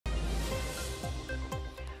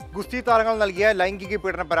ഗുസ്തി താരങ്ങൾ നൽകിയ ലൈംഗിക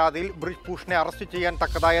പീഡന പരാതിയിൽ ബ്രിജ് ഭൂഷണെ അറസ്റ്റ് ചെയ്യാൻ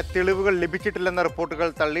തക്കതായ തെളിവുകൾ ലഭിച്ചിട്ടില്ലെന്ന റിപ്പോർട്ടുകൾ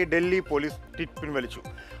തള്ളി ഡൽഹി പോലീസ് ട്വീറ്റ് പിൻവലിച്ചു.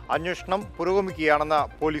 അന്വേഷണം പുരോഗമിക്കുകയാണെന്ന്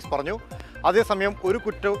പോലീസ് പറഞ്ഞു. അതേസമയം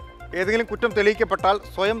ഏതെങ്കിലും കുറ്റം തെളിയിക്കപ്പെട്ടാൽ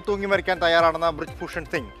സ്വയം തൂങ്ങി മരിക്കാൻ തയ്യാറാണെന്ന് ബ്രിജ് ഭൂഷൺ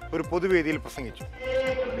സിംഗ് ഒരു പൊതുവേദിയിൽ പ്രസംഗിച്ചു.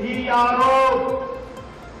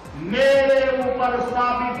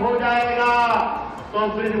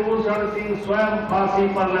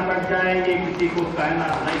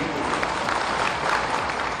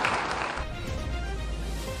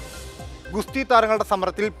 ഗുസ്തി താരങ്ങളുടെ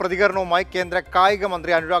സമരത്തിൽ പ്രതികരണവുമായി കേന്ദ്ര കായിക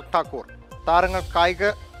മന്ത്രി അനുരാഗ് ഠാക്കൂർ. താരങ്ങൾ കായിക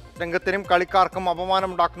രംഗത്തിനും കളിക്കാർക്കും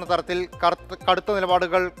അപമാനമുണ്ടാക്കുന്ന തരത്തിൽ കടുത്ത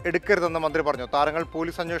നിലപാടുകൾ എടുക്കരുതെന്ന് മന്ത്രി പറഞ്ഞു. താരങ്ങൾ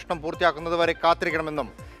പോലീസ് അന്വേഷണം പൂർത്തിയാക്കുന്നതുവരെ കാത്തിരിക്കണമെന്നും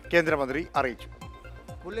കേന്ദ്രമന്ത്രി അറിയിച്ചു.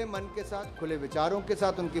 खुले मन के साथ, खुले विचारों के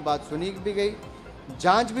साथ उनकी बात सुनी भी गई.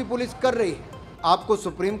 जांच भी पुलिस कर रही है. आपको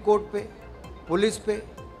सुप्रीम कोर्ट पे, पुलिस पे,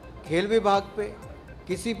 खेल विभाग पे,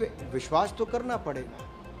 किसी पे विश्वास तो करना पड़ेगा.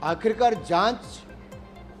 आखिरकार जांच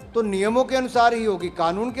तो नियमों के अनुसार ही होगी,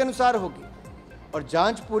 कानून के अनुसार होगी और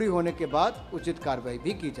जांच पूरी होने के बाद उचित कार्रवाई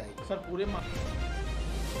भी की जाएगी. सर पूरे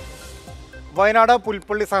വയനാട്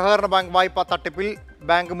പുൽപ്പള്ളി സഹകരണ ബാങ്ക് വായ്പാ തട്ടിപ്പിൽ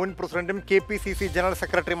ബാങ്ക് മുൻ പ്രസിഡന്റും KPCC ജനറൽ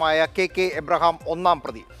സെക്രട്ടറിയുമായ KK എബ്രഹാം ഒന്നാം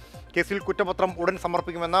പ്രതി. കേസിൽ കുറ്റപത്രം ഉടൻ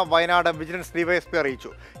സമർപ്പിക്കുമെന്ന് വയനാട് വിജിലൻസ് ഡിവൈഎസ്പി അറിയിച്ചു.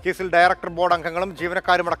 കേസിൽ ഡയറക്ടർ ബോർഡ് അംഗങ്ങളും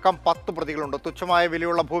ജീവനക്കാരുമടക്കം 10 പ്രതികളുണ്ട്. തുച്ഛമായ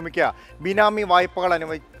വിലയുള്ള ഭൂമിക്ക് ബിനാമി വായ്പകൾ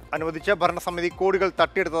അനുവദിച്ച് ഭരണസമിതി കോടികൾ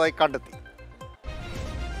തട്ടിയെടുത്തതായി കണ്ടെത്തി.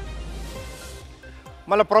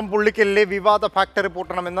 മലപ്പുറം പുള്ളിക്കലിലെ വിവാദ ഫാക്ടറി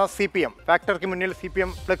പൂട്ടണമെന്ന് CPM. ഫാക്ടറിക്ക് മുന്നിൽ CPM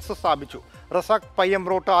ഫ്ലെക്സ് സ്ഥാപിച്ചു. റസാഖ്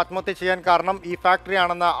പയ്യംബ്രോട്ട് ആത്മഹത്യ ചെയ്യാൻ കാരണം ഈ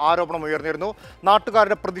ഫാക്ടറിയാണെന്ന ആരോപണം ഉയർന്നിരുന്നു.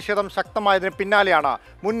 നാട്ടുകാരുടെ പ്രതിഷേധം ശക്തമായതിന് പിന്നാലെയാണ്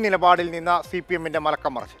മുൻ നിലപാടിൽ നിന്ന് CPMന്റെ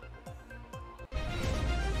മലക്കം മറിച്ചത്.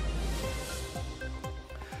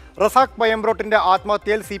 റസാഖ് പയ്യംബ്രോട്ടിന്റെ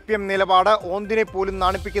ആത്മഹത്യയിൽ CPM നിലപാട് ഓന്തിനെ പോലും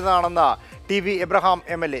നാണിപ്പിക്കുന്നതാണെന്ന് TV എബ്രഹാം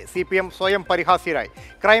MLA. CPM സ്വയം പരിഹാസ്യരായി.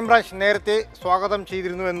 ക്രൈംബ്രാഞ്ച് നേരത്തെ സ്വാഗതം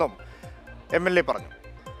ചെയ്തിരുന്നുവെന്നും MLA പറഞ്ഞു.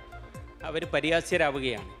 അവർ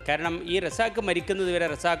പരിഹാസ്യരാവുകയാണ്. കാരണം ഈ റസാഖ് മരിക്കുന്നതുവരെ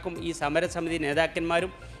റസാഖും ഈ സമരസമിതി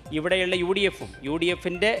നേതാക്കന്മാരും ഇവിടെയുള്ള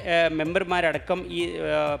UDFിൻ്റെ മെമ്പർമാരടക്കം ഈ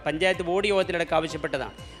പഞ്ചായത്ത് ബോർഡ് യോഗത്തിലടക്കം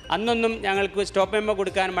ആവശ്യപ്പെട്ടതാണ്. അന്നൊന്നും ഞങ്ങൾക്ക് സ്റ്റോപ്പ് മെമ്മോ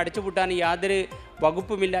കൊടുക്കാനും അടച്ചുപൂട്ടാനും യാതൊരു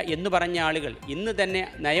വകുപ്പുമില്ല എന്ന് പറഞ്ഞ ആളുകൾ ഇന്ന് തന്നെ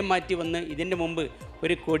നയം മാറ്റി വന്ന് ഇതിൻ്റെ മുമ്പ്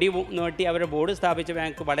ഒരു കൊടി നോട്ടി അവരുടെ ബോർഡ് സ്ഥാപിച്ച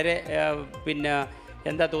ഞങ്ങൾക്ക് വളരെ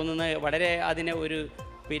എന്താ തോന്നുന്നത്, വളരെ അതിനെ ഒരു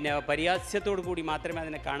പരിഹാസ്യത്തോടു കൂടി മാത്രമേ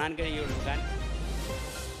അതിനെ കാണാൻ കഴിയുള്ളൂ.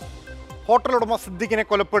 ഹോട്ടൽ ഉടമ സിദ്ദിഖിനെ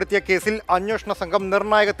കൊലപ്പെടുത്തിയ കേസിൽ അന്വേഷണ സംഘം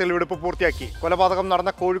നിർണായക തെളിവെടുപ്പ് പൂർത്തിയാക്കി. കൊലപാതകം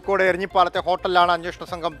നടന്ന കോഴിക്കോട് എരഞ്ഞിപ്പാലത്തെ ഹോട്ടലിലാണ് അന്വേഷണ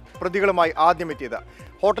സംഘം പ്രതികളുമായി ആദ്യം എത്തിയത്.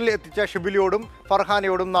 ഹോട്ടലിൽ എത്തിച്ച ഷിബിലിയോടും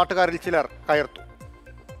ഫർഹാനയോടും നാട്ടുകാരിൽ ചിലർ കയർത്തു.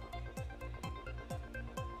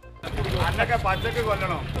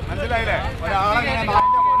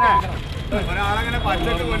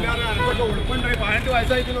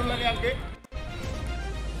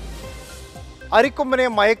 അരിക്കൊമ്പനെ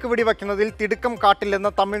മയക്കുവെടി വയ്ക്കുന്നതിൽ തിടുക്കം കാട്ടില്ലെന്ന്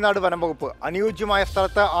തമിഴ്നാട് വനംവകുപ്പ്. അനുയോജ്യമായ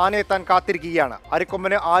സ്ഥലത്ത് ആനയെത്താൻ കാത്തിരിക്കുകയാണ്.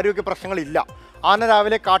 അരിക്കൊമ്പന് ആരോഗ്യ പ്രശ്നങ്ങളില്ല. ആന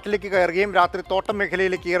രാവിലെ കാട്ടിലേക്ക് കയറുകയും രാത്രി തോട്ടം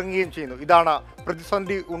മേഖലയിലേക്ക് ഇറങ്ങുകയും ചെയ്യുന്നു. ഇതാണ്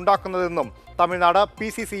പ്രതിസന്ധി ഉണ്ടാക്കുന്നതെന്നും തമിഴ്നാട്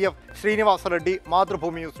PCCF ശ്രീനിവാസ റെഡ്ഡി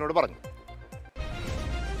മാതൃഭൂമി ന്യൂസിനോട് പറഞ്ഞു.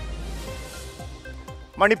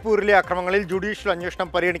 മണിപ്പൂരിലെ അക്രമങ്ങളിൽ ജുഡീഷ്യൽ അന്വേഷണം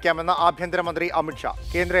പരിഗണിക്കാമെന്ന് ആഭ്യന്തരമന്ത്രി അമിത്ഷാ.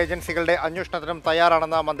 കേന്ദ്ര ഏജൻസികളുടെ അന്വേഷണത്തിനും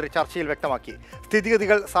തയ്യാറാണെന്ന് മന്ത്രി ചർച്ചയിൽ വ്യക്തമാക്കി.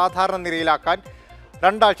 സ്ഥിതിഗതികൾ സാധാരണ നിലയിലാക്കാൻ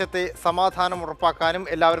 2 ആഴ്ചത്തെ സമാധാനം ഉറപ്പാക്കാനും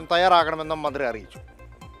എല്ലാവരും തയ്യാറാകണമെന്നും മന്ത്രി അറിയിച്ചു.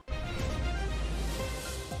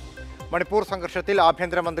 മണിപ്പൂർ സംഘർഷത്തിൽ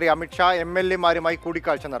ആഭ്യന്തരമന്ത്രി അമിത്ഷാ MLA-മാരുമായി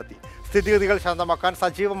കൂടിക്കാഴ്ച നടത്തി. സ്ഥിതിഗതികൾ ശാന്തമാക്കാൻ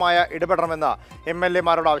സജീവമായ ഇടപെടണമെന്ന്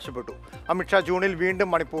MLA-മാരോട് ആവശ്യപ്പെട്ടു. അമിത്ഷാ ജൂണിൽ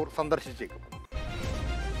വീണ്ടും മണിപ്പൂർ സന്ദർശിച്ചേക്കും.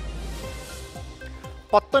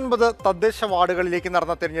 19 തദ്ദേശ വാർഡുകളിലേക്ക്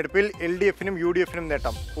നടന്ന തെരഞ്ഞെടുപ്പിൽ LDFനും UDFനും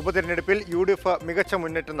നേട്ടം. ഉപതെരഞ്ഞെടുപ്പിൽ UDF മികച്ച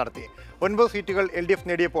മുന്നേറ്റം നടത്തി. 9 സീറ്റുകൾ LDF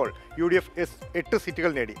നേടിയപ്പോൾ UDF 8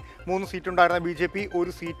 സീറ്റുകൾ നേടി. 3 സീറ്റുണ്ടായിരുന്ന BJP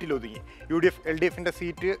 1 സീറ്റിൽ ഒതുങ്ങി. UDF LDFന്റെ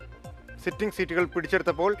സിറ്റിംഗ് സീറ്റുകൾ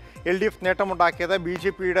പിടിച്ചെടുത്തപ്പോൾ LDF നേട്ടമുണ്ടാക്കിയത്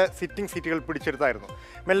BJPയുടെ സിറ്റിംഗ് സീറ്റുകൾ പിടിച്ചെടുത്തായിരുന്നു.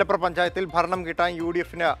 മെല്ലപ്ര പഞ്ചായത്തിൽ ഭരണം കിട്ടാൻ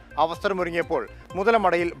UDFന് അവസരമൊരുങ്ങിയപ്പോൾ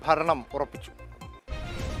മുതലമടയിൽ ഭരണം ഉറപ്പിച്ചു.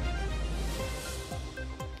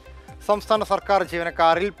 സംസ്ഥാന സർക്കാർ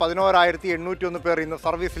ജീവനക്കാരിൽ 11,801 പേർ ഇന്ന്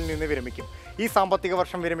സർവീസിൽ നിന്ന് വിരമിക്കും. ഈ സാമ്പത്തിക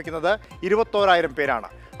വർഷം വിരമിക്കുന്നത് 21,000 പേരാണ്.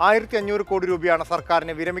 1,500 കോടി രൂപയാണ്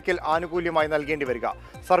സർക്കാരിന് വിരമിക്കൽ ആനുകൂല്യമായി നൽകേണ്ടി വരിക.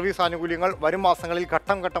 സർവീസ് ആനുകൂല്യങ്ങൾ വരും മാസങ്ങളിൽ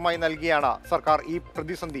ഘട്ടം ഘട്ടമായി നൽകിയാണ് സർക്കാർ ഈ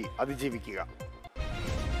പ്രതിസന്ധി അതിജീവിക്കുക.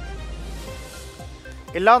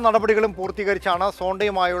 എല്ലാ നടപടികളും പൂർത്തീകരിച്ചാണ്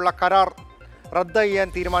സോണ്ടയുമായുള്ള കരാർ റദ്ദ് ചെയ്യാൻ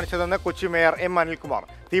തീരുമാനിച്ചതെന്ന് കൊച്ചി മേയർ M. അനിൽകുമാർ.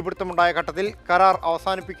 തീപിടുത്തമുണ്ടായ ഘട്ടത്തിൽ കരാർ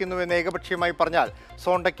അവസാനിപ്പിക്കുന്നുവെന്ന് ഏകപക്ഷീയമായി പറഞ്ഞാൽ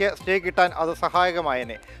സോണ്ടയ്ക്ക് സ്റ്റേ കിട്ടാൻ അത്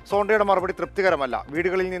സഹായകമായേനെ. സോണ്ടയുടെ മറുപടി തൃപ്തികരമല്ല.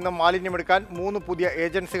 വീടുകളിൽ നിന്നും മാലിന്യമെടുക്കാൻ 3 പുതിയ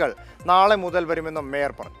ഏജൻസികൾ നാളെ മുതൽ വരുമെന്നും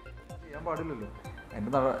മേയർ പറഞ്ഞു.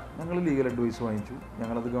 ഞങ്ങൾ ലീഗൽ അഡ്വൈസ് വാങ്ങിച്ചു,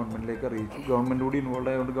 ഞങ്ങളത് ഗവൺമെൻറ്റിലേക്ക് അറിയിച്ചു. ഗവൺമെൻറ് കൂടി ഇൻവോൾവ്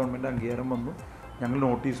ആയതുകൊണ്ട് ഗവൺമെൻറ് അംഗീകാരം വന്നു. ഞങ്ങൾ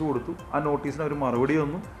നോട്ടീസ് കൊടുത്തു. ആ നോട്ടീസിന് അവർ മറുപടി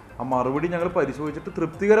വന്നു. ആ മറുപടി ഞങ്ങൾ പരിശോധിച്ചിട്ട്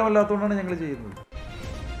തൃപ്തികരമല്ലാത്തതുകൊണ്ടാണ് ഞങ്ങൾ ചെയ്യുന്നത്.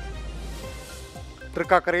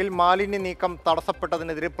 തൃക്കാക്കരയിൽ മാലിന്യ നീക്കം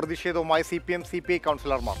തടസ്സപ്പെട്ടതിനെതിരെ പ്രതിഷേധവുമായി CPM CPI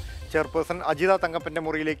കൗൺസിലർമാർ. ചെയർപേഴ്സൺ അജിത തങ്കപ്പന്റെ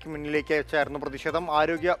മുന്നിലേക്ക് അയച്ചായിരുന്നു പ്രതിഷേധം.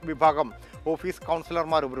 ആരോഗ്യ വിഭാഗം ഓഫീസ്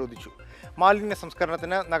കൗൺസിലർമാർ ഉപരോധിച്ചു. മാലിന്യ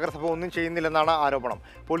സംസ്കരണത്തിന് നഗരസഭ ഒന്നും ചെയ്യുന്നില്ലെന്നാണ് ആരോപണം.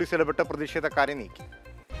 പോലീസ് ഇടപെട്ട് പ്രതിഷേധക്കാരെ നീക്കി.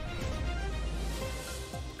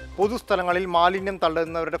 പൊതുസ്ഥലങ്ങളിൽ മാലിന്യം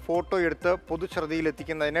തള്ളുന്നവരുടെ ഫോട്ടോ എടുത്ത്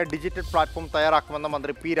പൊതുശ്രദ്ധയിലെത്തിക്കുന്നതിന് ഡിജിറ്റൽ പ്ലാറ്റ്ഫോം തയ്യാറാക്കുമെന്ന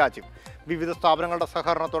മന്ത്രി P. രാജീവ്. വിവിധ സ്ഥാപനങ്ങളുടെ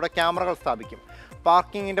സഹകരണത്തോടെ ക്യാമറകൾ സ്ഥാപിക്കും.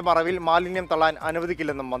 പാർക്കിങ്ങിന്റെ മറവിൽ മാലിന്യം തള്ളാൻ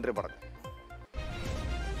അനുവദിക്കില്ലെന്നും മന്ത്രി പറഞ്ഞു.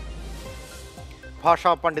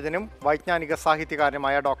 ഭാഷാ പണ്ഡിതനും വൈജ്ഞാനിക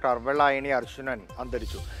സാഹിത്യകാരനുമായ ഡോക്ടർ വെള്ളായണി അർജുനൻ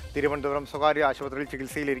അന്തരിച്ചു. തിരുവനന്തപുരം സ്വകാര്യ ആശുപത്രിയിൽ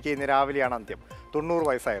ചികിത്സയിലിരിക്കെ ഇന്ന് രാവിലെയാണ് അന്ത്യം. 90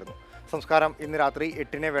 വയസ്സായിരുന്നു. സംസ്കാരം ഇന്ന് രാത്രി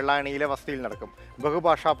 8-ന് വെള്ളായണിയിലെ വസതിയിൽ നടക്കും.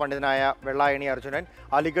 ബഹുഭാഷാ പണ്ഡിതനായ വെള്ളായണി അർജുനൻ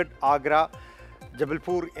അലിഗഡ്, ആഗ്ര,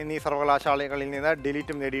 ജബൽപൂർ എന്നീ സർവകലാശാലകളിൽ നിന്ന്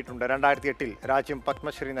ഡിലീറ്റും നേടിയിട്ടുണ്ട്. 2008-ൽ രാജ്യം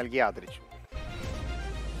പത്മശ്രീ നൽകി ആദരിച്ചു.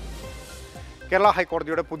 കേരള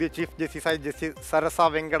ഹൈക്കോടതിയുടെ പുതിയ ചീഫ് ജസ്റ്റിസായി ജസ്റ്റിസ് സരസ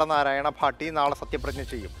വെങ്കടനാരായണ ഭാട്ടി നാളെ സത്യപ്രതിജ്ഞ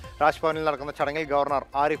ചെയ്യും. രാജ്ഭവനിൽ നടക്കുന്ന ചടങ്ങിൽ ഗവർണർ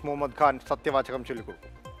ആരിഫ് മുഹമ്മദ് ഖാൻ സത്യവാചകം ചൊല്ലിക്കൊടുക്കും.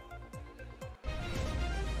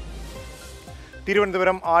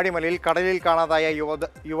 തിരുവനന്തപുരം ആഴിമലയിൽ കടലിൽ കാണാതായ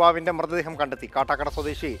യുവാവിന്റെ മൃതദേഹം കണ്ടെത്തി. കാട്ടാക്കട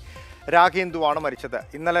സ്വദേശി രാഘേന്ദുവാണ് മരിച്ചത്.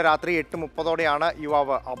 ഇന്നലെ രാത്രി 8:30ഓടെയാണ്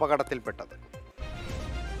യുവാവ് അപകടത്തിൽപ്പെട്ടത്.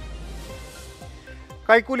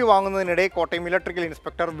 കൈക്കൂലി വാങ്ങുന്നതിനിടെ കോട്ടയം ഇലക്ട്രിക്കൽ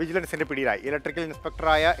ഇൻസ്പെക്ടർ വിജിലൻസിന്റെ പിടിയിലായി. Electrical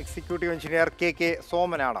ഇൻസ്പെക്ടറായ executive engineer KK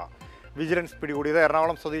സോമനാണ് vigilance പിടികൂടിയത്.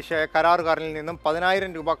 എറണാകുളം സ്വദേശിയായ കരാറുകാരനിൽ നിന്നും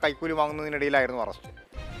 10,000 രൂപ കൈക്കൂലി വാങ്ങുന്നതിനിടയിലായിരുന്നു അറസ്റ്റ്.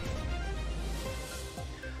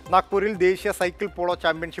 നാഗ്പൂരിൽ ദേശീയ സൈക്കിൾ പോളോ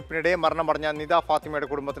ചാമ്പ്യൻഷിപ്പിനിടെ മരണമടഞ്ഞ നിദ ഫാത്തിമയുടെ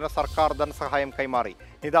കുടുംബത്തിന് സർക്കാർ ധനസഹായം കൈമാറി.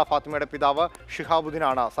 നിദ ഫാത്തിമയുടെ പിതാവ്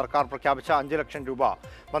ഷിഹാബുദ്ദീനാണ് സർക്കാർ പ്രഖ്യാപിച്ച 5 ലക്ഷം രൂപ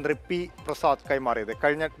മന്ത്രി P. പ്രസാദ് കൈമാറിയത്.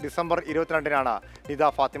 കഴിഞ്ഞ ഡിസംബർ 22-നാണ് നിദ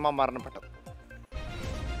ഫാത്തിമ മരണപ്പെട്ടത്.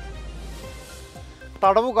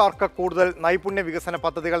 തടവുകാർക്ക് കൂടുതൽ നൈപുണ്യ വികസന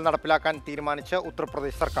പദ്ധതികൾ നടപ്പിലാക്കാൻ തീരുമാനിച്ച്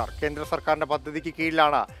ഉത്തർപ്രദേശ് സർക്കാർ. കേന്ദ്ര സർക്കാരിന്റെ പദ്ധതിക്ക്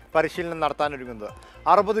കീഴിലാണ് പരിശീലനം നടത്താനൊരുങ്ങുന്നത്.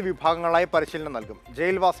 60 വിഭാഗങ്ങളായി പരിശീലനം നൽകും.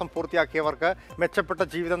 ജയിൽവാസം പൂർത്തിയാക്കിയവർക്ക് മെച്ചപ്പെട്ട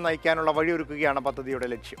ജീവിതം നയിക്കാനുള്ള വഴിയൊരുക്കുകയാണ് പദ്ധതിയുടെ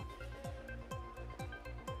ലക്ഷ്യം.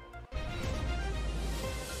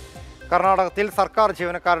 കർണാടകത്തിൽ സർക്കാർ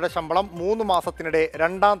ജീവനക്കാരുടെ ശമ്പളം 3 മാസത്തിനിടെ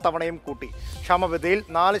 2ാം തവണയും കൂട്ടി. ക്ഷാമബത്തയിൽ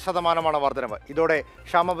 4% വർധനവ്. ഇതോടെ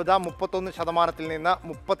ക്ഷാമബത്ത 31%-ൽ നിന്ന്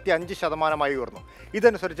 35%-ആയി ഉയർന്നു.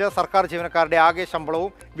 ഇതനുസരിച്ച് സർക്കാർ ജീവനക്കാരുടെ ആകെ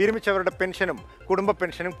ശമ്പളവും വിരമിച്ചവരുടെ പെൻഷനും കുടുംബ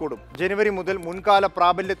പെൻഷനും കൂടും. ജനുവരി മുതൽ മുൻകാല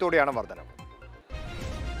പ്രാബല്യത്തോടെയാണ് വർധനവ്.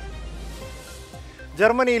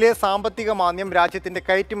 ജർമ്മനിയിലെ സാമ്പത്തിക മാന്ദ്യം രാജ്യത്തിന്റെ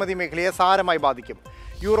കയറ്റുമതി മേഖലയെ സാരമായി ബാധിക്കും.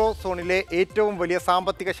 യൂറോ സോണിലെ ഏറ്റവും വലിയ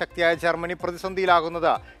സാമ്പത്തിക ശക്തിയായ ജർമ്മനി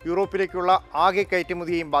പ്രതിസന്ധിയിലാകുന്നത് യൂറോപ്പിലേക്കുള്ള ആകെ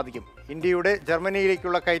കയറ്റുമതിയെയും ബാധിക്കും. ഇന്ത്യയുടെ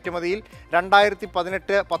ജർമ്മനിയിലേക്കുള്ള കയറ്റുമതിയിൽ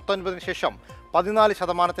 2018-19 ശേഷം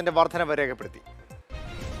 14% വർധനവ് രേഖപ്പെടുത്തി.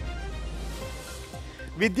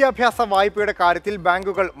 വിദ്യാഭ്യാസ വായ്പയുടെ കാര്യത്തിൽ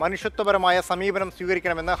ബാങ്കുകൾ മനുഷ്യത്വപരമായ സമീപനം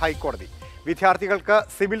സ്വീകരിക്കണമെന്ന് ഹൈക്കോടതി. വിദ്യാർത്ഥികൾക്ക്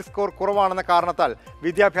സിവിൽ സ്കോർ കുറവാണെന്ന കാരണത്താൽ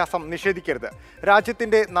വിദ്യാഭ്യാസം നിഷേധിക്കരുത്.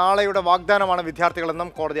 രാജ്യത്തിന്റെ നാളെയുടെ വാഗ്ദാനമാണ്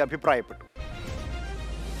വിദ്യാർത്ഥികളെന്നും കോടതി അഭിപ്രായപ്പെട്ടു.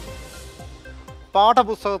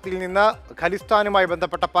 പാഠപുസ്തകത്തിൽ നിന്ന് ഖലിസ്ഥാനുമായി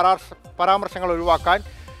ബന്ധപ്പെട്ട പരാമർശങ്ങൾ ഒഴിവാക്കാൻ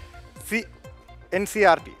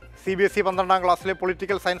NCERT CBSE 12ാം ക്ലാസ്സിലെ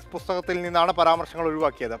പൊളിറ്റിക്കൽ സയൻസ് പുസ്തകത്തിൽ നിന്നാണ് പരാമർശങ്ങൾ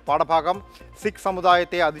ഒഴിവാക്കിയത്. പാഠഭാഗം സിഖ്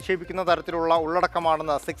സമുദായത്തെ അധിക്ഷേപിക്കുന്ന തരത്തിലുള്ള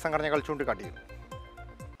ഉള്ളടക്കമാണെന്ന് സിഖ് സംഘടനകൾ ചൂണ്ടിക്കാട്ടിയിരുന്നു.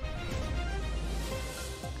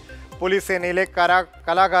 പോലീസ് സേനയിലെ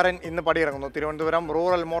കലാകാരൻ ഇന്ന് പടിയിറങ്ങുന്നു. Thiruvananthapuram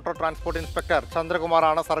rural motor transport inspector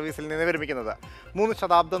ചന്ദ്രകുമാറാണ് സർവീസിൽ നിന്ന് വിരമിക്കുന്നത്. 3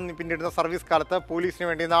 ശതാബ്ദം പിന്നിടുന്ന സർവീസ് കാലത്ത് പോലീസിന്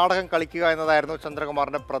വേണ്ടി നാടകം കളിക്കുക എന്നതായിരുന്നു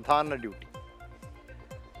ചന്ദ്രകുമാറിന്റെ പ്രധാന ഡ്യൂട്ടി.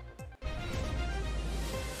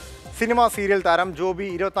 സിനിമാ സീരിയൽ താരം ജോബി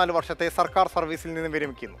 24 വർഷത്തെ സർക്കാർ സർവീസിൽ നിന്ന്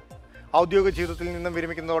വിരമിക്കുന്നു. ഔദ്യോഗിക ജീവിതത്തിൽ നിന്നും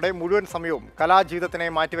വിരമിക്കുന്നതോടെ മുഴുവൻ സമയവും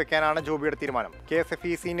കലാജീവിതത്തിനായി മാറ്റിവെക്കാനാണ് ജോബിയുടെ തീരുമാനം.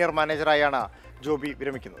 KSFE senior മാനേജറായാണ് Joby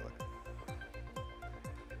വിരമിക്കുന്നത്.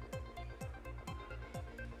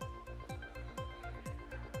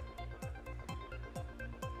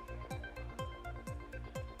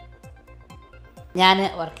 ഞാൻ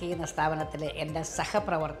വർക്ക് ചെയ്യുന്ന സ്ഥാപനത്തിൽ എൻ്റെ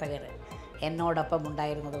സഹപ്രവർത്തകർ എന്നോടൊപ്പം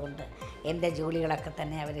ഉണ്ടായിരുന്നതുകൊണ്ട് എൻ്റെ ജോലികളൊക്കെ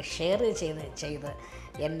തന്നെ അവർ ഷെയർ ചെയ്ത്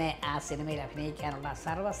എന്നെ ആ സിനിമയിൽ അഭിനയിക്കാനുള്ള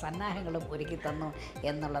സർവ്വസന്നാഹങ്ങളും ഒരുക്കി തന്നു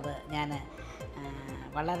എന്നുള്ളത് ഞാൻ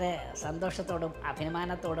വളരെ സന്തോഷത്തോടും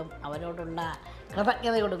അഭിമാനത്തോടും അവരോടുള്ള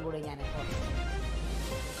കൃതജ്ഞതയോടും കൂടി ഞാൻ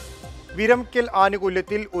വിരമിക്കൽ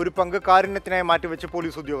ആനുകൂല്യത്തിൽ ഒരു പങ്ക് കാരുണ്യത്തിനായി മാറ്റിവെച്ച്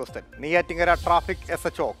പോലീസ് ഉദ്യോഗസ്ഥൻ. നെയ്യാറ്റിങ്കര ട്രാഫിക്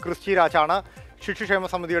SHO ക്രിസ്റ്റി രാജാണ് ശിശുക്ഷേമ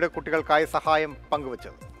സമിതിയുടെ കുട്ടികൾക്കായി സഹായം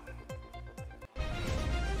പങ്കുവച്ചത്.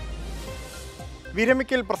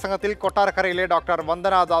 വിരമിക്കൽ പ്രസംഗത്തിൽ കൊട്ടാരക്കരയിലെ ഡോക്ടർ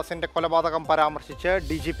വന്ദനാദാസിന്റെ കൊലപാതകം പരാമർശിച്ച്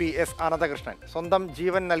DGP S അനന്തകൃഷ്ണൻ. സ്വന്തം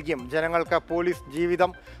ജീവൻ നൽകിയും ജനങ്ങൾക്ക് പോലീസ്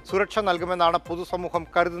ജീവിതം സുരക്ഷ നൽകുമെന്നാണ് പൊതുസമൂഹം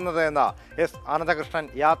കരുതുന്നതെന്ന് S അനന്തകൃഷ്ണൻ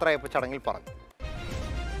യാത്രയയപ്പ് ചടങ്ങിൽ പറഞ്ഞു.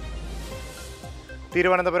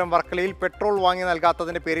 തിരുവനന്തപുരം വർക്കലയിൽ പെട്രോൾ വാങ്ങി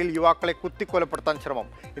നൽകാത്തതിന്റെ പേരിൽ യുവാക്കളെ കുത്തിക്കൊലപ്പെടുത്താൻ ശ്രമം.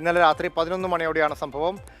 ഇന്നലെ രാത്രി 11 മണിയോടെയാണ്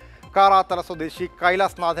സംഭവം. കാറാത്തല സ്വദേശി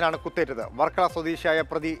കൈലാസ് നാഥനാണ് കുത്തേറ്റത്. വർക്കല സ്വദേശിയായ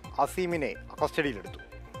പ്രതി അസീമിനെ കസ്റ്റഡിയിലെടുത്തു.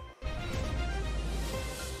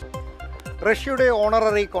 റഷ്യയുടെ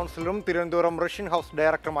ഓണററി കൗൺസിലറും തിരുവനന്തപുരം റഷ്യൻ ഹൗസ്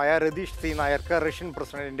ഡയറക്ടറുമായ രതീഷ് സി നായർക്ക് റഷ്യൻ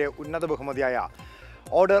പ്രസിഡന്റിന്റെ ഉന്നത ബഹുമതിയായ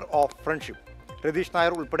order of friendship. Ratheesh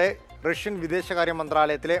Nair ഉൾപ്പെടെ റഷ്യൻ വിദേശകാര്യ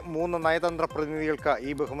മന്ത്രാലയത്തിലെ 3 നയതന്ത്ര പ്രതിനിധികൾക്ക്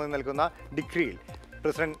ഈ ബഹുമതി നൽകുന്ന ഡിഗ്രിയിൽ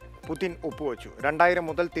പ്രസിഡന്റ് പുതിൻ ഒപ്പുവച്ചു. 2000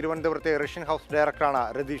 മുതൽ തിരുവനന്തപുരത്തെ റഷ്യൻ ഹൗസ് ഡയറക്ടറാണ്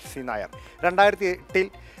Ratheesh C Nair. 2008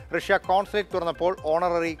 Russia consulate തുറന്നപ്പോൾ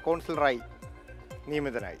ഓണററി കൗൺസിലറായി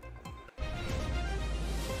നിയമിതനായി.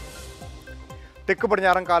 തെക്ക്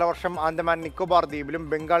പടിഞ്ഞാറൻ കാലവർഷം ആൻഡമാൻ നിക്കോബാർ ദ്വീപിലും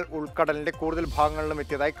ബംഗാൾ ഉൾക്കടലിന്റെ കൂടുതൽ ഭാഗങ്ങളിലും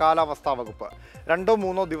എത്തിയതായി കാലാവസ്ഥാ വകുപ്പ്.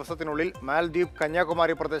 2-3 ദിവസത്തിനുള്ളിൽ മാൽദ്വീപ്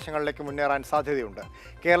കന്യാകുമാരി പ്രദേശങ്ങളിലേക്ക് മുന്നേറാൻ സാധ്യതയുണ്ട്.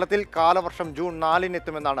 കേരളത്തിൽ കാലവർഷം ജൂൺ 4-ന്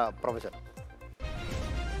എത്തുമെന്നാണ് പ്രവചനം.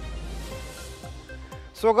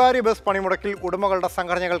 സ്വകാര്യ ബസ് പണിമുടക്കിൽ ഉടമകളുടെ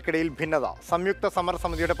സംഘടനകൾക്കിടയിൽ ഭിന്നത. സംയുക്ത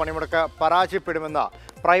സമരസമിതിയുടെ പണിമുടക്ക് പരാജയപ്പെടുമെന്ന്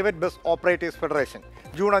private bus operators federation.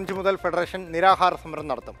 June 5 മുതൽ ഫെഡറേഷൻ നിരാഹാര സമരം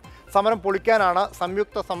നടത്തും. സമരം പൊളിക്കാനാണ്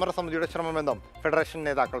സംയുക്ത സമരസമിതിയുടെ ശ്രമമെന്നും ഫെഡറേഷൻ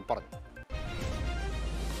നേതാക്കൾ പറഞ്ഞു.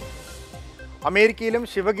 അമേരിക്കയിലും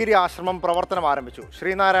ശിവഗിരി ആശ്രമം പ്രവർത്തനം ആരംഭിച്ചു.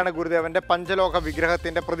 ശ്രീനാരായണ ഗുരുദേവന്റെ പഞ്ചലോക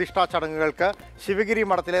വിഗ്രഹത്തിന്റെ പ്രതിഷ്ഠാ ചടങ്ങുകൾക്ക് ശിവഗിരി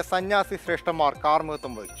മഠത്തിലെ സന്യാസി ശ്രേഷ്ഠന്മാർ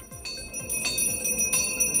കാർമ്മികത്വം വഹിച്ചു.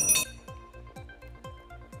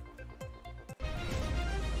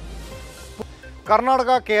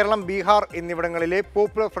 കർണാടക, കേരളം, ബീഹാർ എന്നിവിടങ്ങളിലെ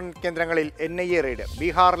പോപ്പുലർ ഫ്രണ്ട് കേന്ദ്രങ്ങളിൽ NIA റെയ്ഡ്.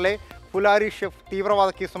 ബീഹാറിലെ ഫുലാരി ഷെഫ് തീവ്രവാദ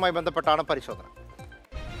കേസുമായി ബന്ധപ്പെട്ടാണ് പരിശോധന.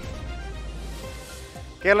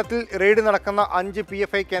 കേരളത്തിൽ റെയ്ഡ് നടക്കുന്ന 5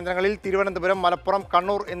 PFI കേന്ദ്രങ്ങളിൽ തിരുവനന്തപുരം, മലപ്പുറം,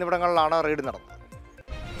 കണ്ണൂർ എന്നിവിടങ്ങളിലാണ് റെയ്ഡ് നടന്നത്.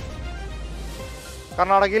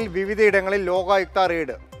 കർണാടകയിൽ വിവിധയിടങ്ങളിൽ ലോകായുക്ത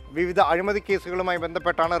റെയ്ഡ്. വിവിധ അഴിമതി കേസുകളുമായി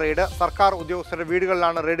ബന്ധപ്പെട്ടാണ് റെയ്ഡ്. സർക്കാർ ഉദ്യോഗസ്ഥരുടെ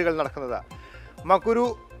വീടുകളിലാണ് റെയ്ഡുകൾ നടക്കുന്നത്. മകുരു,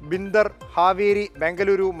 ബിന്ദർ, ഹാവേരി,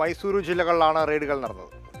 ബംഗളൂരു, മൈസൂരു ജില്ലകളിലാണ് റെയ്ഡുകൾ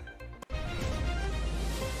നടന്നത്.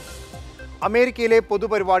 അമേരിക്കയിലെ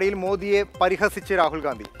പൊതുപരിപാടിയിൽ മോദിയെ പരിഹസിച്ച് രാഹുൽ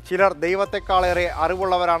ഗാന്ധി. ചിലർ ദൈവത്തെക്കാളേറെ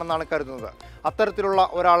അറിവുള്ളവരാണെന്നാണ് കരുതുന്നത്. അത്തരത്തിലുള്ള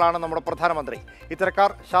ഒരാളാണ് നമ്മുടെ പ്രധാനമന്ത്രി. ഇത്തരക്കാർ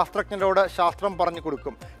ശാസ്ത്രജ്ഞരോട് ശാസ്ത്രം പറഞ്ഞു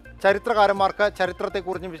കൊടുക്കും. ചരിത്രകാരന്മാർക്ക്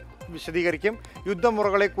ചരിത്രത്തെക്കുറിച്ച് വിശദീകരിക്കും.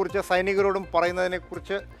 യുദ്ധമുറകളെക്കുറിച്ച് സൈനികരോടും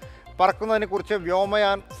പറക്കുന്നതിനെക്കുറിച്ച്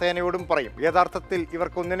വ്യോമയാൻ സേനയോടും പറയും. യഥാർത്ഥത്തിൽ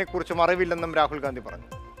ഇവർക്കൊന്നിനെക്കുറിച്ചും അറിവില്ലെന്നും രാഹുൽ ഗാന്ധി പറഞ്ഞു.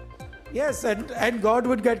 Yes, and God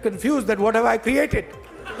would get confused that what have I created?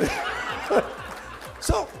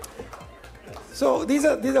 So these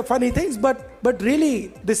are funny things, but really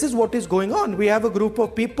this is what is going on. We have a group of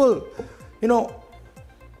people,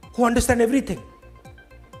 who understand everything.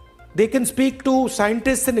 They can speak to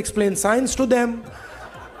scientists and explain science to them.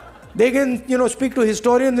 They can, speak to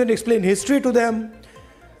historians and explain history to them.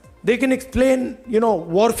 They can explain,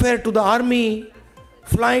 warfare to the army,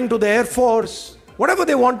 flying to the air force, whatever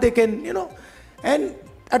they want they can, and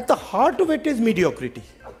at the heart of it is mediocrity,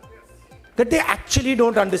 that they actually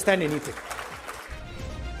don't understand anything.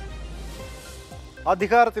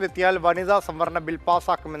 അധികാരത്തിലെത്തിയാൽ വനിതാ സംവരണ bill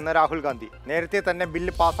പാസാക്കുമെന്ന് Rahul Gandhi. നേരത്തെ തന്നെ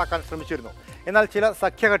bill പാസാക്കാൻ ശ്രമിച്ചിരുന്നു. എന്നാൽ ചില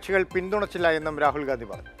സഖ്യകക്ഷികൾ പിന്തുണച്ചില്ല എന്നും രാഹുൽ ഗാന്ധി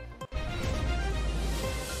പറഞ്ഞു.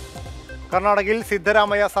 കർണാടകയിൽ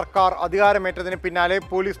സിദ്ധരാമയ്യ സർക്കാർ അധികാരമേറ്റതിന് പിന്നാലെ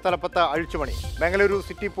പോലീസ് തലപ്പത്ത് അഴിച്ചുപണി. ബംഗളൂരു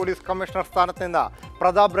സിറ്റി പോലീസ് കമ്മീഷണർ സ്ഥാനത്ത് നിന്ന്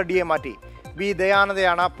പ്രതാപ് റെഡ്ഡിയെ മാറ്റി. വി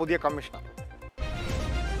ദയാനന്ദയാണ് പുതിയ commissioner.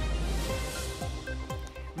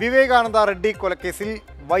 Vivekananda Reddy കൊലക്കേസിൽ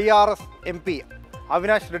YRS MP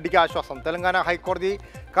Avinash റെഡ്ഡിക്ക് ആശ്വാസം. തെലങ്കാന ഹൈക്കോടതി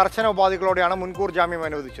കർശന ഉപാധികളോടെയാണ് മുൻകൂർ ജാമ്യം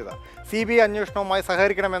അനുവദിച്ചത്. CBI അന്വേഷണവുമായി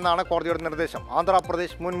സഹകരിക്കണമെന്നാണ് കോടതിയുടെ നിർദ്ദേശം.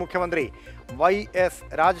 ആന്ധ്രാപ്രദേശ് മുൻ മുഖ്യമന്ത്രി YS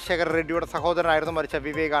രാജശേഖര റെഡ്ഡിയുടെ സഹോദരനായിരുന്നു മരിച്ച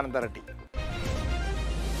വിവേകാനന്ദ റെഡ്ഡി.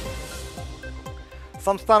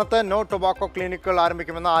 സംസ്ഥാനത്ത് നോ ടൊബാക്കോ ക്ലിനിക്കുകൾ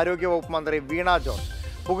ആരംഭിക്കുമെന്ന് ആരോഗ്യവകുപ്പ് മന്ത്രി വീണ ജോർജ്.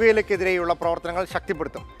 പുകയിലക്കെതിരെയുള്ള പ്രവർത്തനങ്ങൾ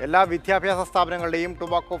ശക്തിപ്പെടുത്തും. എല്ലാ വിദ്യാഭ്യാസ സ്ഥാപനങ്ങളുടെയും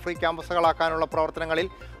ടൊബാക്കോ ഫ്രീ ക്യാമ്പസുകളാക്കാനുള്ള പ്രവർത്തനങ്ങളിൽ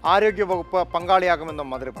ആരോഗ്യവകുപ്പ് പങ്കാളിയാകുമെന്നും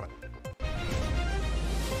മന്ത്രി പറഞ്ഞു.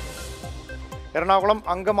 എറണാകുളം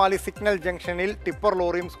അങ്കമാലി സിഗ്നൽ ജംഗ്ഷനിൽ ടിപ്പർ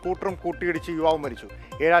ലോറിയും സ്കൂട്ടറും കൂട്ടിയിടിച്ച് യുവാവ് മരിച്ചു.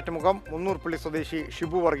 ഏഴാറ്റുമുഖം മുന്നൂർപ്പള്ളി സ്വദേശി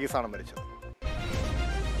ഷിബു വർഗീസാണ് മരിച്ചത്.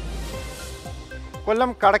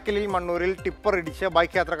 കൊല്ലം കടക്കലിൽ മണ്ണൂരിൽ ടിപ്പർ ഇടിച്ച്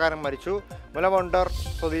ബൈക്ക് യാത്രക്കാരൻ മരിച്ചു. മുലവണ്ടർ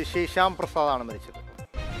സ്വദേശി ശ്യാം പ്രസാദാണ് മരിച്ചത്.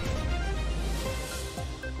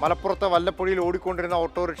 മലപ്പുറത്ത് വല്ലപ്പുഴയിൽ ഓടിക്കൊണ്ടിരുന്ന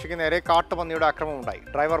ഓട്ടോറിക്ഷയ്ക്ക് നേരെ കാട്ടുപന്നിയുടെ ആക്രമണമുണ്ടായി.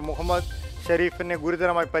 ഡ്രൈവർ മുഹമ്മദ് ഷെരീഫിന്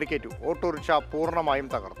ഗുരുതരമായി പരിക്കേറ്റു. ഓട്ടോറിക്ഷ പൂർണ്ണമായും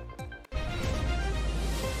തകർന്നു.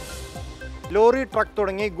 ലോറി, ട്രക്ക്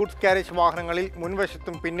തുടങ്ങി ഗുഡ്സ് കാരേജ് വാഹനങ്ങളിൽ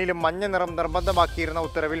മുൻവശത്തും പിന്നിലും മഞ്ഞ നിറം നിർബന്ധമാക്കിയിരുന്ന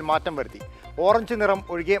ഉത്തരവിൽ മാറ്റം വരുത്തി. ഓറഞ്ച് നിറം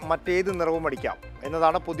ഒഴികെ മറ്റേത് നിറവും അടിക്കാം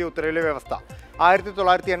എന്നതാണ് പുതിയ ഉത്തരവിലെ വ്യവസ്ഥ.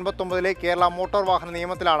 1989 കേരള മോട്ടോർ വാഹന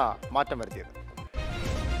നിയമത്തിലാണ് മാറ്റം വരുത്തിയത്.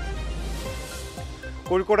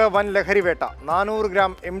 കോഴിക്കോട് വൻ ലഹരി വേട്ട. 400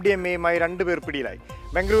 ഗ്രാം MDMA-യുമായി 2 പേർ പിടിയിലായി.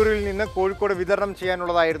 ബംഗളൂരുവിൽ നിന്ന് കോഴിക്കോട് വിതരണം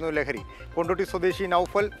ചെയ്യാനുള്ളതായിരുന്നു ലഹരി. കൊണ്ടോട്ടി സ്വദേശി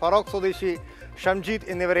നൌഫൽ, ഫറോക്ക് സ്വദേശി ഷംജീദ്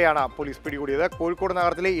എന്നിവരെയാണ് പോലീസ് പിടികൂടിയത്. കോഴിക്കോട്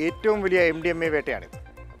നഗരത്തിലെ ഏറ്റവും വലിയ MDMA വേട്ടയാണിത്.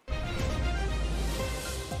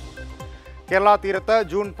 കേരള തീരത്ത്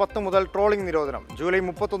ജൂൺ 10 മുതൽ ട്രോളിംഗ് നിരോധനം. ജൂലൈ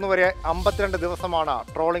 31 വരെ 52 ദിവസമാണ്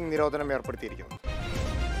ട്രോളിംഗ് നിരോധനം ഏർപ്പെടുത്തിയിരിക്കുന്നത്.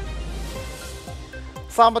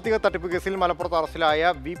 സാമ്പത്തിക തട്ടിപ്പ് കേസിൽ മലപ്പുറത്ത് അറസ്റ്റിലായ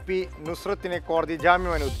VP നുസ്രത്തിനെ കോടതി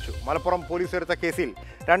ജാമ്യം അനുവദിച്ചു. മലപ്പുറം പോലീസ് എടുത്ത കേസിൽ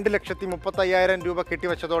 2,35,000 രൂപ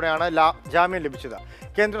കെട്ടിവെച്ചതോടെയാണ് ജാമ്യം ലഭിച്ചത്.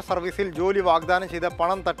 കേന്ദ്ര സർവീസിൽ ജോലി വാഗ്ദാനം ചെയ്ത്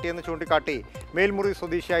പണം തട്ടിയെന്ന് ചൂണ്ടിക്കാട്ടി മേൽമുറി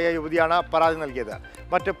സ്വദേശിയായ യുവതിയാണ് പരാതി നൽകിയത്.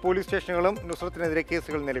 മറ്റ് പോലീസ് സ്റ്റേഷനുകളും നുസ്രത്തിനെതിരെ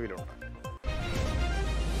കേസുകൾ നിലവിലുണ്ട്.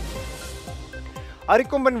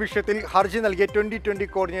 അരിക്കൊമ്പൻ വിഷയത്തിൽ ഹർജി നൽകിയ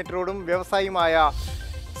 2020 കോർഡിനേറ്ററോടും വ്യവസായിയുമായ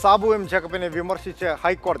സാബു M. ജേക്കബിനെ വിമർശിച്ച്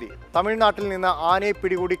ഹൈക്കോടതി. തമിഴ്നാട്ടിൽ നിന്ന് ആനയെ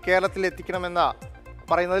പിടികൂടി കേരളത്തിൽ എത്തിക്കണമെന്ന്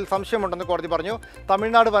പറയുന്നതിൽ സംശയമുണ്ടെന്ന് കോടതി പറഞ്ഞു.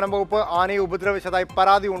 തമിഴ്നാട് വനംവകുപ്പ് ആനയെ ഉപദ്രവിച്ചതായി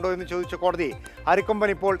പരാതി ഉണ്ടോ എന്ന് ചോദിച്ച കോടതി അരിക്കൊമ്പൻ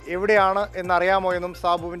ഇപ്പോൾ എവിടെയാണ് എന്നറിയാമോ എന്നും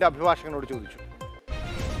സാബുവിന്റെ അഭിഭാഷകനോട് ചോദിച്ചു.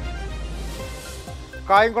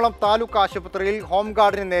 കായംകുളം താലൂക്ക് ആശുപത്രിയിൽ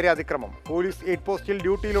ഹോംഗാർഡിന് നേരെ അതിക്രമം. പോലീസ് 8 പോസ്റ്റിൽ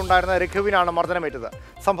ഡ്യൂട്ടിയിലുണ്ടായിരുന്ന രഘുവിനാണ് മർദ്ദനമേറ്റത്.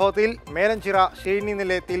 സംഭവത്തിൽ മേലഞ്ചിറ ശ്രീനി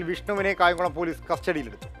നിലയത്തിൽ വിഷ്ണുവിനെ കായംകുളം പോലീസ്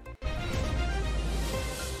കസ്റ്റഡിയിലെടുത്തു.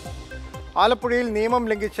 ആലപ്പുഴയിൽ നിയമം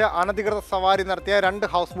ലംഘിച്ച് അനധികൃത സവാരി നടത്തിയ 2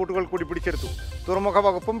 ഹൗസ് ബോട്ടുകൾ കൂടി പിടിച്ചെടുത്തു. തുറമുഖ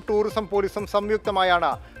വകുപ്പും ടൂറിസം പോലീസും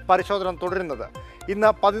സംയുക്തമായാണ് പരിശോധന തുടരുന്നത്. ഇന്ന്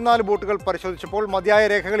 14 ബോട്ടുകൾ പരിശോധിച്ചപ്പോൾ മതിയായ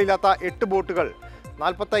രേഖകളില്ലാത്ത 8 ബോട്ടുകൾ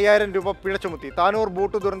 45,000 രൂപ പിഴ ചുമത്തി. താനൂർ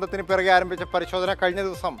ബോട്ട് ദുരന്തത്തിന് പിറകെ ആരംഭിച്ച പരിശോധന കഴിഞ്ഞ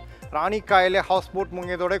ദിവസം റാണിക്കായലെ ഹൗസ് ബോട്ട്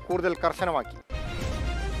മുങ്ങിയതോടെ കൂടുതൽ കർശനമാക്കി.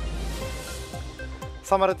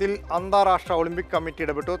 സമരത്തിൽ അന്താരാഷ്ട്ര ഒളിമ്പിക് കമ്മിറ്റി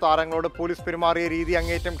ഇടപെട്ടു. താരങ്ങളോട് പോലീസ് പെരുമാറിയ രീതി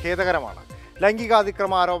അങ്ങേയറ്റം ഖേദകരമാണ്.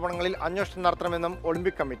 ലൈംഗികാതിക്രമ ആരോപണങ്ങളിൽ അന്വേഷണം നടത്തണമെന്നും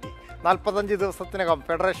ഒളിമ്പിക് കമ്മിറ്റി. 45 ദിവസത്തിനകം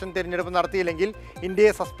ഫെഡറേഷൻ തിരഞ്ഞെടുപ്പ് നടത്തിയില്ലെങ്കിൽ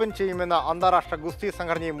ഇന്ത്യയെ സസ്പെൻഡ് ചെയ്യുമെന്ന് അന്താരാഷ്ട്ര ഗുസ്തി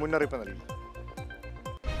സംഘടനയും മുന്നറിയിപ്പ് നൽകി.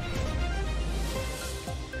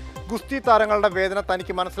 ഗുസ്തി താരങ്ങളുടെ വേദന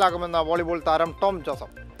തനിക്ക് മനസ്സിലാകുമെന്ന വോളിബോൾ താരം ടോം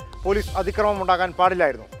ജോസഫ്. പോലീസ് അതിക്രമം ഉണ്ടാകാൻ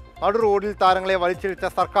പാടില്ലായിരുന്നു. നടു റോഡിൽ താരങ്ങളെ വലിച്ചിഴിച്ച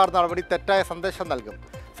സർക്കാർ നടപടി തെറ്റായ സന്ദേശം നൽകും.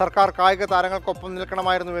 സർക്കാർ കായിക താരങ്ങൾക്കൊപ്പം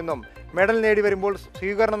നിൽക്കണമായിരുന്നുവെന്നും മെഡൽ നേടി വരുമ്പോൾ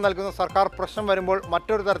സ്വീകരണം നൽകുന്ന സർക്കാർ പ്രശ്നം വരുമ്പോൾ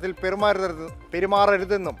മറ്റൊരു തരത്തിൽ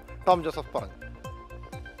പെരുമാറരുതെന്നും ടോം ജോസഫ് പറഞ്ഞു.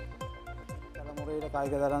 തലമുറയിലെ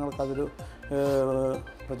കായിക താരങ്ങൾക്ക് അതൊരു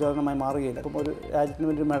പ്രചോദനമായി മാറുകയില്ല. ഇപ്പം ഒരു രാജ്യത്തിന്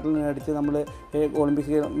വേണ്ടി മെഡൽ നേടിച്ച് നമ്മൾ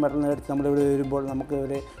ഒളിമ്പിക്സ് മെഡൽ നേടിച്ച് നമ്മളിവിടെ വരുമ്പോൾ നമുക്ക്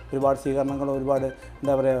ഒരുപാട് സ്വീകരണങ്ങളും ഒരുപാട്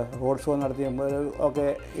എന്താ പറയുക റോഡ് ഷോ നടത്തി ഒക്കെ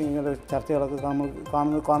ഇങ്ങനെ ചർച്ചകളൊക്കെ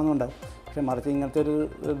കാണുന്നുണ്ടാകും. പക്ഷേ മറിച്ച് ഇങ്ങനത്തെ ഒരു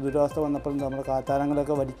ദുരവസ്ഥ വന്നപ്പോൾ നമ്മുടെ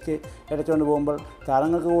താരങ്ങളെയൊക്കെ വലിച്ച് ഇടച്ചുകൊണ്ട് പോകുമ്പോൾ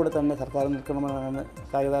താരങ്ങൾക്ക് കൂടെ തന്നെ സർക്കാർ നിൽക്കണമെന്നാണ്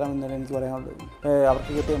കായികതാരം എന്നതിന് എനിക്ക് പറയാനുള്ളത്.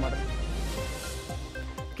 അവർക്ക് കിട്ടിയ മെഡൽ.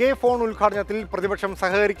 ഫോൺ ഉദ്ഘാടനത്തിൽ പ്രതിപക്ഷം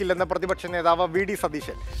സഹകരിക്കില്ലെന്ന് പ്രതിപക്ഷ നേതാവ് VD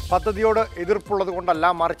സതീശൻ. പദ്ധതിയോട് എതിർപ്പുള്ളത് കൊണ്ടല്ല,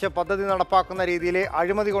 മറിച്ച് പദ്ധതി നടപ്പാക്കുന്ന രീതിയിലെ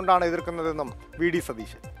അഴിമതി കൊണ്ടാണ് എതിർക്കുന്നതെന്നും VD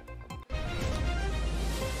സതീശൻ.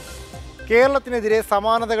 കേരളത്തിനെതിരെ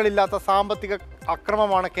സമാനതകളില്ലാത്ത സാമ്പത്തിക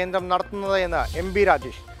അക്രമമാണ് കേന്ദ്രം നടത്തുന്നത് എന്ന് MP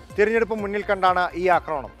രാജേഷ്. തിരഞ്ഞെടുപ്പ് മുന്നിൽ കണ്ടാണ് ഈ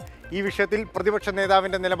ആക്രമണം. ഈ വിഷയത്തിൽ പ്രതിപക്ഷ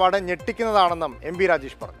നേതാവിന്റെ നിലപാട് ഞെട്ടിക്കുന്നതാണെന്നും MP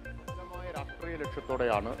രാജേഷ് പറഞ്ഞു. രാഷ്ട്രീയ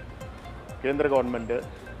ലക്ഷ്യത്തോടെയാണ് കേന്ദ്ര ഗവൺമെൻറ്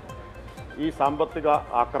ഈ സാമ്പത്തിക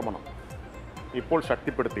ആക്രമണം ഇപ്പോൾ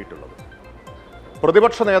ശക്തിപ്പെടുത്തിയിട്ടുള്ളത്.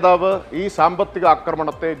 പ്രതിപക്ഷ നേതാവ് ഈ സാമ്പത്തിക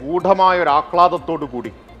ആക്രമണത്തെ ഗൂഢമായൊരാഹ്ലാദത്തോടു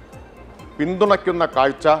കൂടി പിന്തുണയ്ക്കുന്ന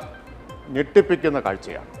കാഴ്ച ഞെട്ടിപ്പിക്കുന്ന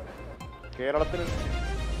കാഴ്ചയാണ്. കേരളത്തിൽ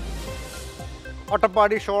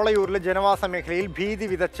ഒട്ടപ്പാടി ഷോളയൂരിലെ ജനവാസ മേഖലയിൽ ഭീതി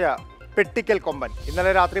വിതച്ച പെട്ടിക്കൽ കൊമ്പൻ.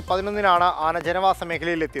 ഇന്നലെ രാത്രി 11-നാണ് ആന ജനവാസ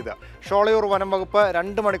മേഖലയിൽ എത്തിയത്. ഷോളയൂർ വനം വകുപ്പ്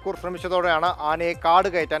 2 മണിക്കൂർ ശ്രമിച്ചതോടെയാണ് ആനയെ കാട്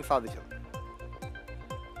കയറ്റാൻ സാധിച്ചത്.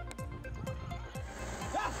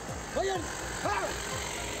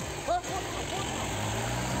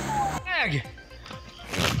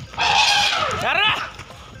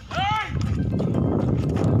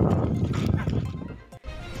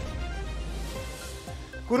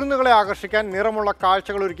 കുരുന്നുകളെ ആകർഷിക്കാൻ നിറമുള്ള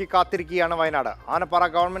കാഴ്ചകൾ ഒരുക്കി കാത്തിരിക്കുകയാണ് വയനാട്. ആനപ്പാറ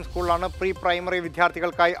ഗവൺമെന്റ് സ്കൂളിലാണ് പ്രീ പ്രൈമറി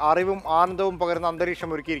വിദ്യാർത്ഥികൾക്കായി അറിവും ആനന്ദവും പകരുന്ന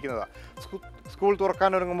അന്തരീക്ഷം ഒരുക്കിയിരിക്കുന്നത്. സ്കൂൾ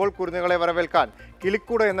തുറക്കാനൊരുങ്ങുമ്പോൾ കുരുന്നുകളെ വരവേൽക്കാൻ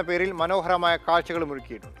കിളിക്കൂട് എന്ന പേരിൽ മനോഹരമായ കാഴ്ചകളും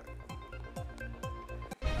ഒരുക്കിയിട്ടുണ്ട്.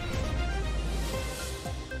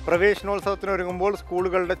 പ്രവേശനോത്സവത്തിനൊരുങ്ങുമ്പോൾ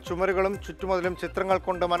സ്കൂളുകളുടെ ചുമരുകളും ചുറ്റുമതിലും ചിത്രങ്ങൾ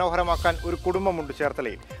കൊണ്ട് മനോഹരമാക്കാൻ ഒരു കുടുംബമുണ്ട്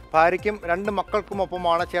ചേർത്തലയിൽ. ഭാര്യയ്ക്കും 2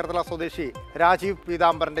 മക്കൾക്കുമൊപ്പമാണ് ചേർത്തല സ്വദേശി രാജീവ്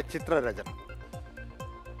പീതാംബരന്റെ ചിത്രരചന.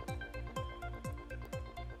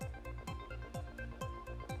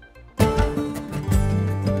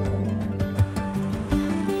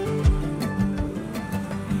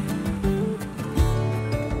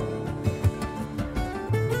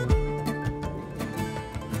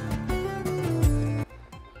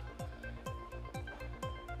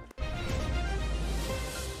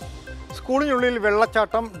 സ്കൂളിനുള്ളിൽ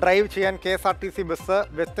വെള്ളച്ചാട്ടം, ഡ്രൈവ് ചെയ്യാൻ KSRTC ബസ്,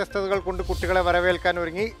 വ്യത്യസ്തതകൾ കൊണ്ട് കുട്ടികളെ വരവേൽക്കാൻ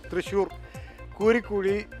ഒരുങ്ങി തൃശൂർ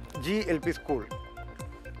കൂരിക്കുഴി GLP സ്കൂൾ.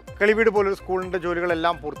 കളിവീട് പോലൊരു സ്കൂളിൻ്റെ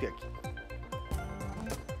ജോലികളെല്ലാം പൂർത്തിയാക്കി.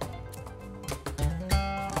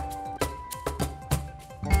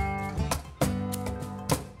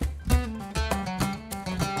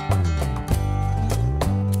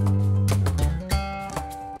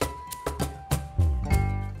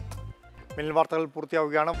 മിന്നൽ വാർത്തകൾ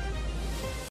പൂർത്തിയാവുകയാണ്.